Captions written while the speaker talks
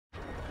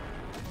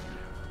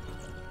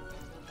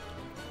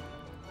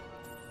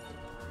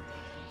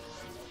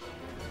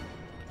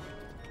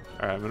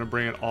Alright, I'm gonna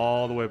bring it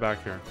all the way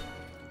back here.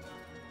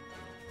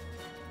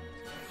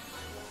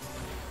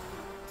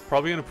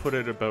 Probably gonna put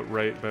it about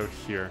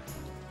here.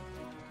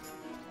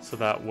 So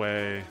that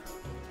way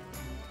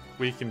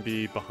we can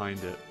be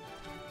behind it.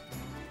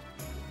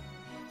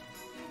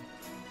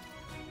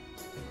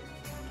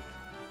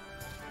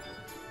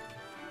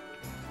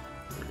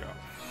 There we go.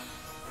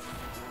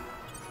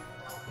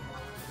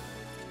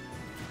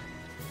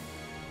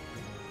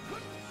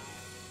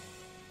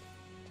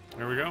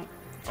 There we go.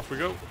 Off we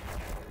go.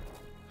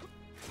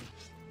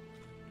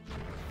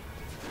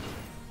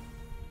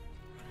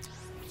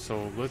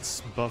 So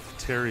let's buff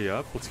Terry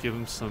up. Let's give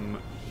him some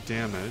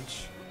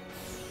damage.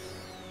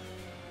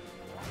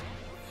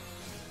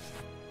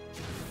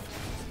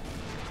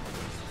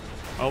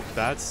 Oh,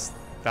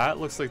 that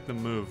looks like the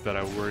move that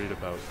I worried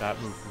about.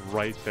 That move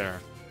right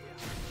there.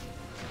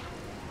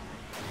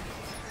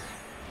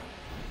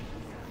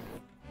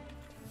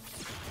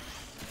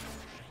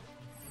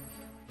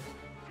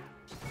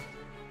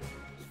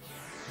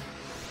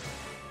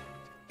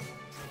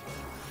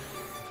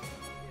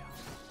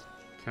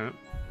 Okay.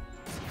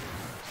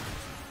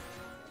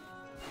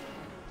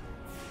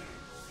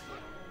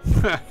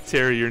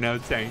 Terry, you're now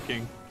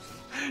tanking.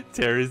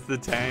 Terry's the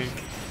tank.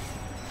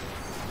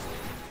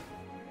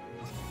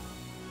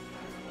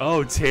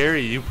 Oh,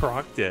 Terry, you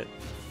procced it.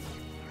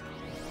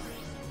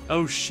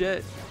 Oh,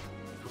 shit.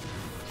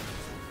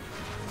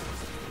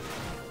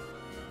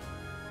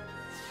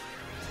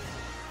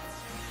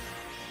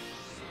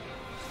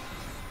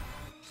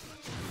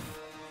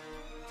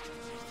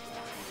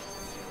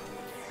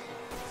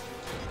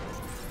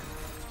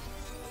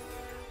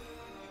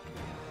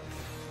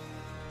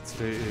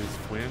 Today is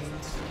wind.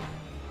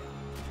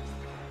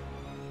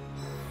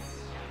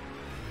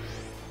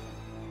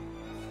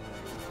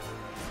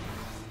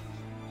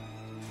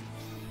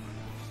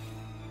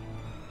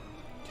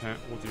 Okay,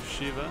 we'll do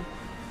Shiva.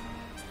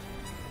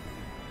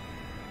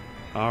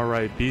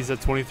 Alright, B's at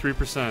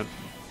 23%.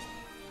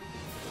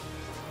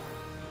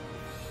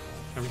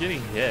 I'm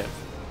getting hit.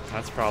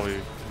 That's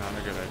probably not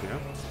a good idea.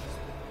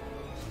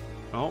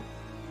 Oh.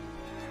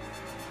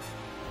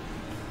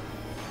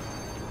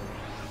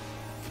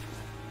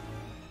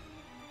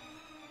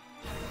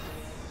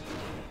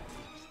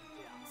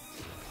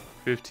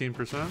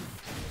 %.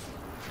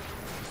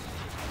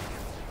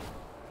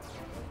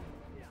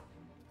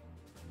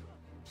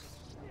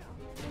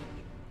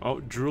 Oh,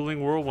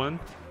 drooling whirlwind.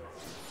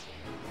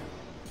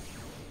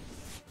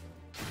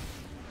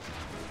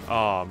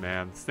 Oh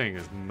man, this thing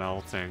is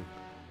melting.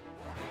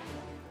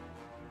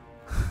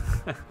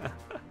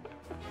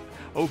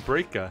 Oh,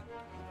 Breaka.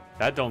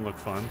 That don't look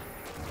fun.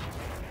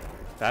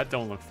 That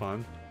don't look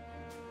fun.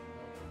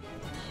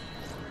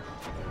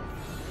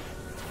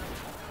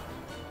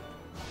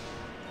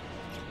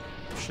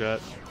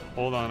 Shit.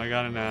 Hold on, I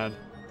got an ad.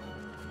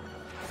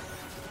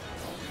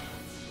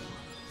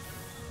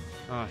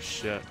 Oh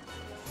shit.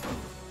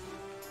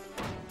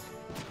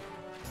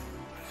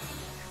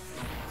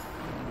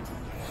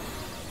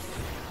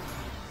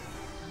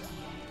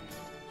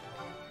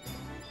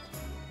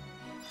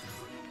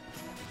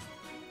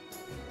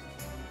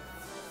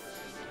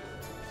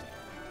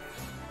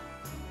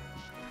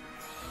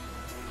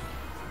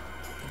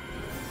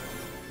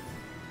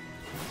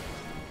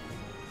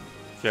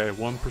 Okay,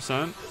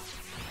 1%.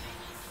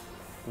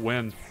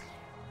 Win.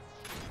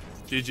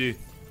 GG.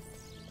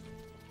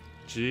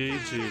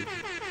 GG.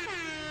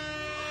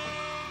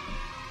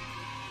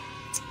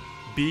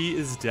 B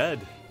is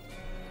dead.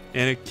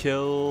 And it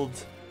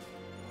killed...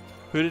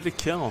 Who did it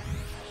kill?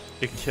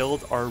 It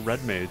killed our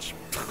red mage.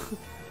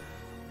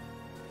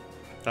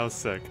 That was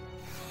sick.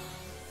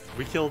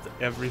 We killed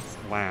every...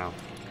 Wow.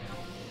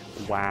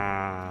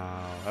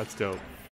 Wow. That's dope.